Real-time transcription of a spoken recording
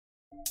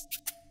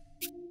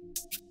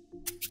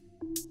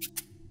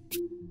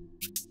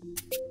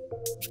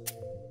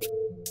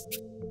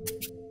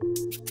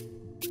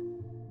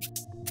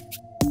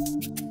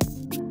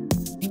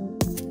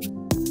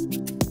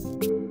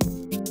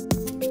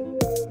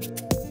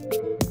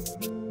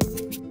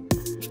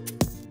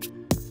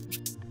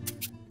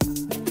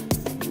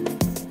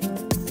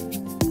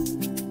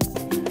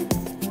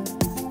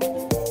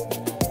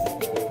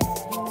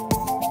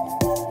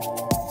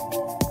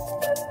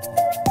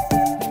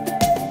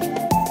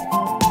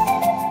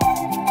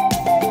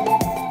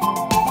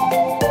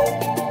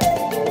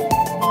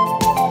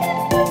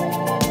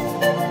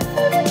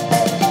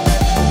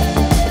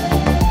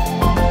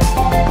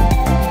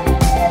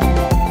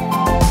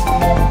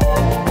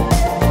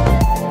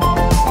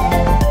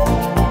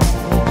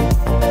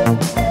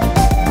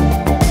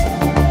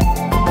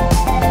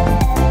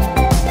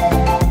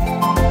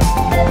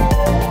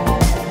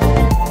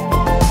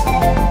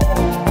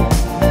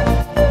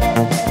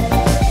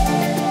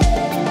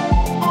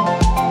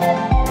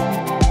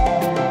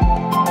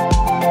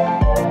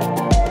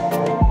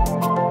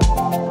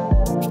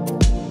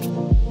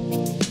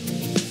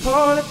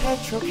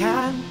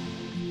Can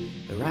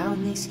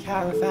around this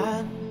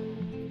caravan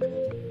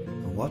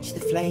and watch the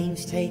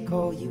flames take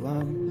all you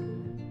own.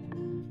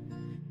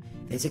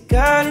 There's a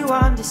girl who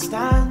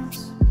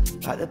understands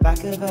like the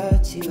back of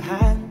her two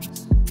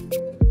hands,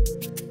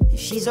 and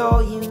she's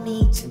all you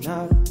need to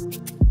know.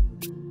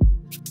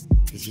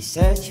 Cause you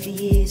search for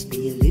years but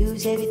you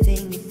lose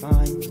everything you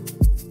find.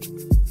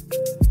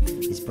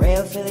 There's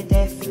braille for the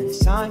deaf and a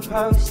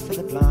signpost for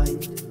the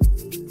blind.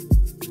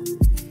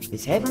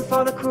 There's heaven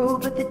for the cruel,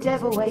 but the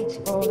devil waits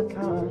for the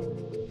kind.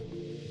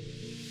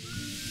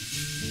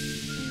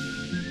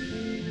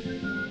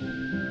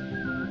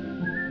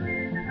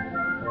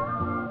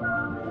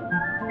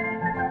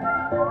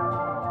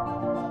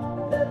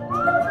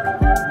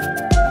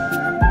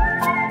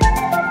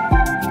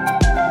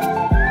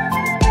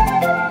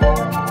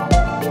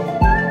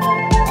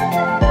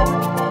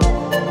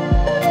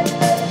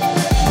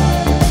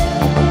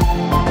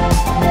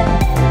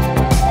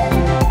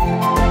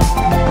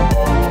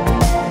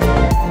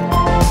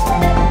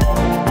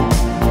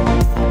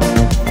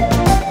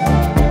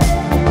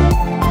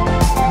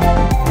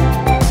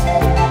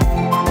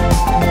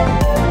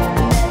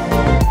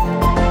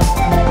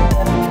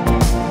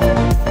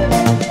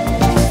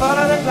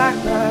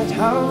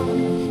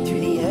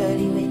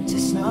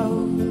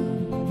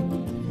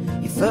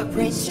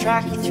 Footprints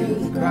track you through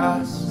the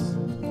grass,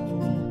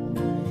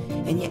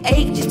 and you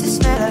ache just to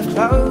smell her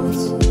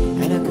clothes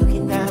and her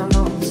cooking down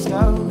on the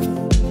stove.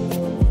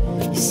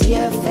 You see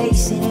her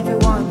face in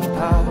everyone you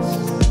pass.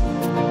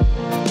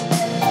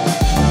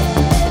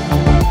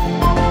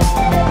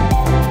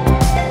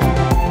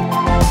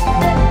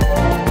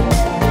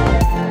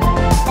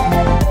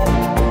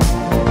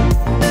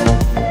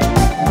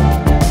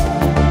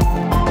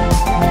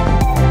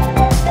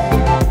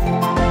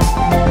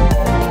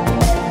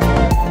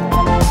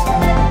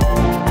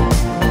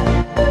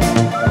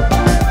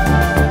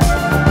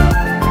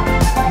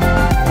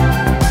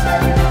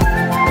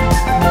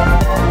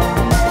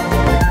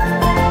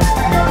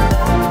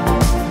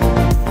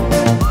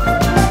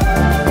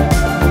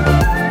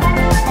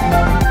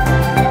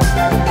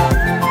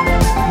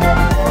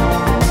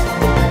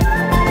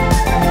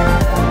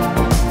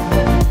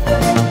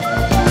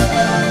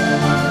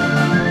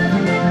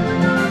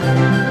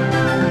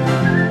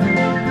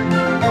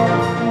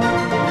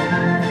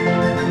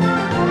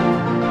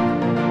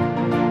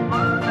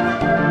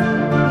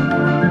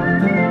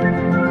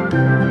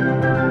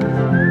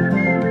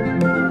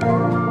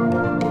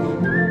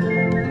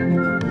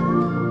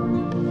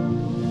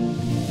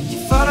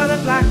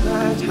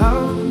 Blackbird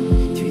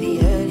home through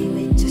the early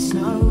winter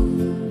snow.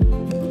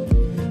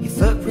 Your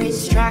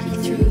footprints track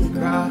you through the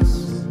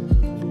grass,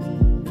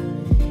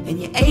 and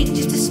you ache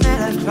just to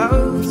smell her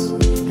clothes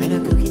and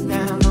her cooking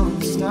down on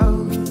the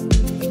stove.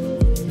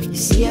 You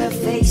see her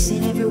face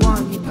in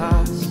everyone you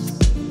pass,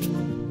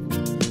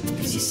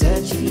 cause you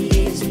search for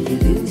years but you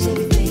lose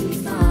everything you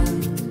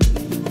find.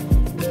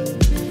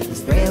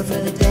 There's braille for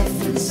the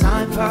deaf and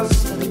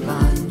signposts for the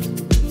blind.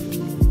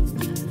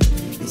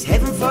 There's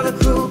heaven for the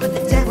cruel, but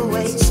the devil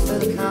waits for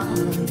the kind.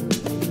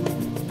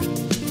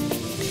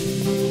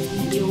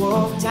 And you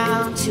walk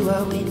down to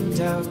her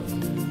window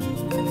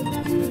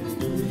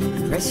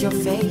and press your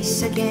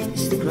face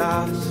against the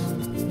glass,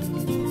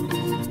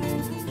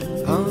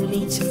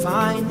 only to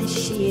find that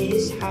she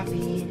is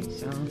happy in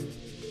its own.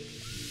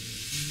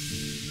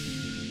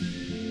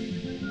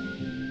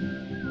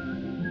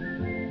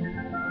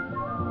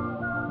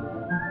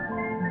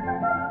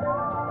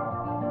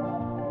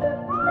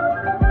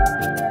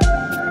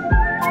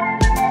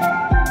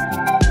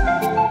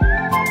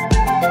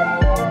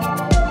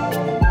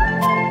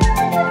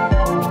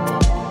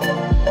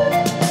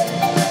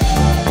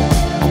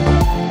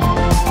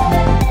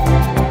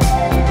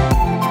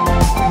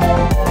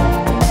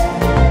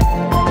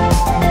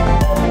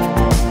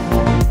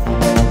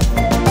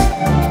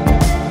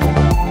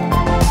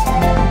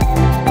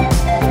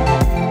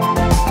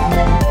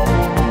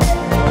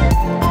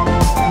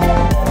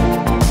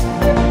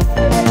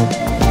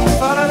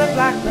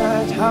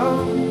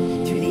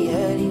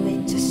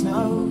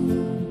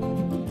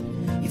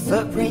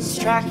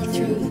 track you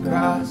through the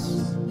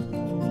grass.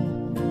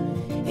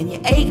 And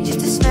you ache just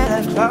to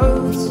smell her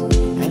clothes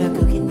and her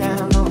cooking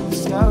down on the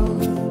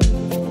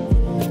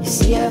stove. You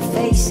see her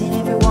face in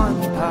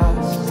everyone you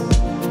pass.